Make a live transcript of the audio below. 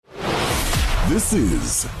This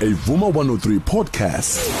is a Vuma 103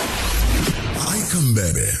 podcast. Ica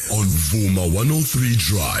Mbebe on Vuma 103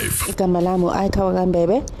 Drive. Igama lami Ica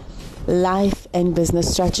Mbebe, life and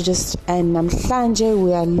business strategist, and namhlanje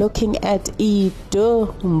we are looking at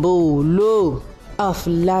idombolo of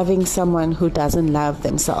loving someone who doesn't love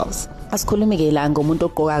themselves. Asikhulumi ke la ngomuntu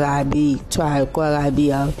ogqoka kabi, kuthiwa ugqoka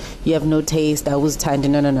kabi, you have no taste, awuzithandi.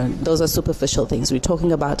 No. Those are superficial things. We're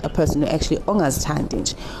talking about a person who actually ongazithandi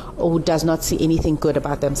nje, or who does not see anything good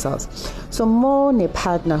about themselves. So more ne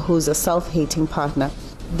partner who's a self-hating partner,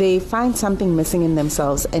 they find something missing in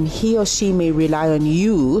themselves and he or she may rely on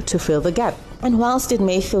you to fill the gap. And whilst it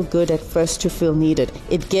may feel good at first to feel needed,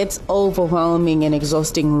 it gets overwhelming and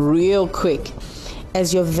exhausting real quick,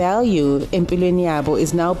 as your value empilweni yabo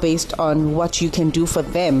is now based on what you can do for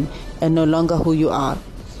them and no longer who you are.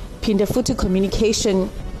 Phinde futhi communication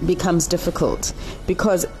becomes difficult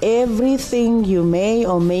because everything you may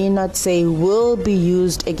or may not say will be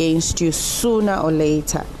used against you sooner or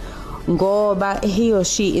later. Ngoba he or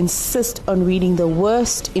she insists on reading the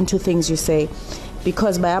worst into things you say,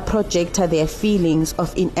 because by a projector their feelings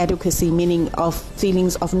of inadequacy, meaning of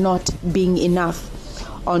feelings of not being enough,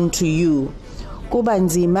 onto you. Kuba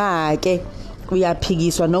nzima ke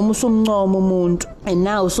uyaphikiswa noma usumncoma umuntu, and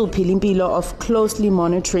now usuphila impilo of closely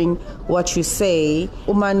monitoring what you say.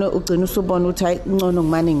 Umane ugcina usubona ukuthi hayi ngcono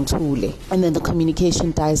ngimane ngithule, and then the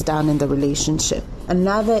communication dies down in the relationship.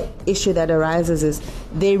 Another issue that arises is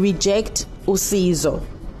they reject usizo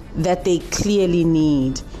that they clearly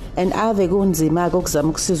need, and ave kunzima ukuzama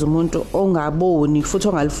ukusiza umuntu ongaboni futhi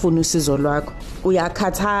ongalifuni usizo lwakho.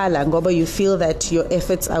 Uyakhathala ngoba you feel that your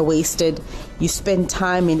efforts are wasted. You spend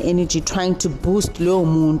time and energy trying to boost lo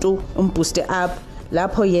muntu, boost it up.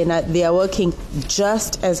 Lapho yena, they are working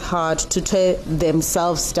just as hard to tear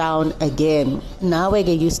themselves down again. Now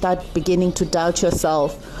again you start beginning to doubt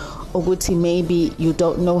yourself. Ukuthi maybe you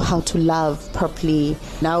don't know how to love properly.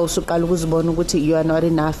 Now you are not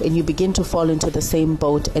enough, and you begin to fall into the same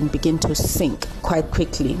boat and begin to sink quite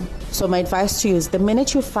quickly. So my advice to you is, the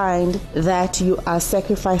minute you find that you are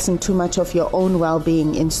sacrificing too much of your own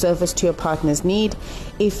well-being in service to your partner's need,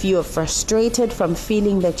 if you are frustrated from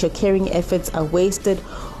feeling that your caring efforts are wasted,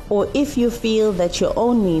 or if you feel that your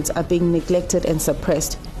own needs are being neglected and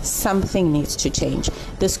suppressed, something needs to change.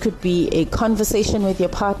 This could be a conversation with your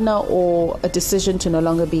partner or a decision to no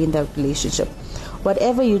longer be in that relationship.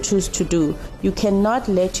 Whatever you choose to do, you cannot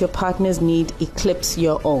let your partner's need eclipse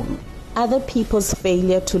your own. Other people's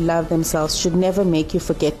failure to love themselves should never make you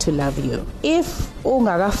forget to love you. If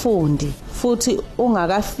ungakafundi futhi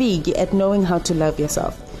ungakafiki at knowing how to love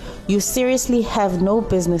yourself, you seriously have no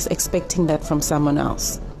business expecting that from someone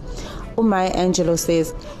else. Maya Angelou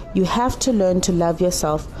says, you have to learn to love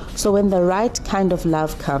yourself, so when the right kind of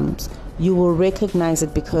love comes, you will recognize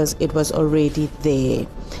it because it was already there.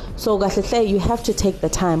 So you have to take the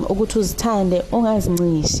time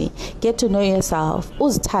get to know yourself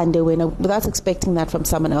without expecting that from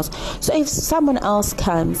someone else. So if someone else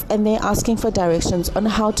comes and they're asking for directions on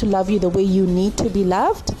how to love you the way you need to be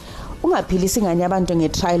loved,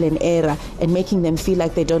 trial and error and making them feel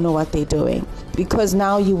like they don't know what they're doing, because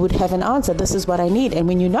now you would have an answer. This is what I need, and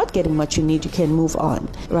when you're not getting what you need, you can move on,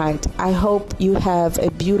 right? I hope you have a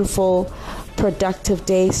beautiful, productive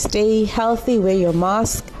day. Stay healthy, wear your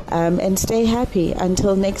mask, and stay happy.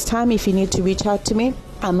 Until next time, if you need to reach out to me,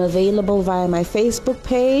 I'm available via my Facebook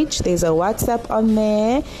page. There's a WhatsApp on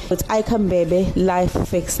there. It's Ica Mbebe, Life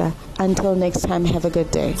Fixer. Until next time, have a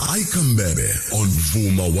good day. Ica Mbebe on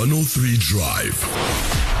Vuma 103 Drive.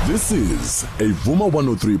 This is a Vuma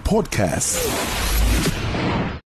 103 podcast.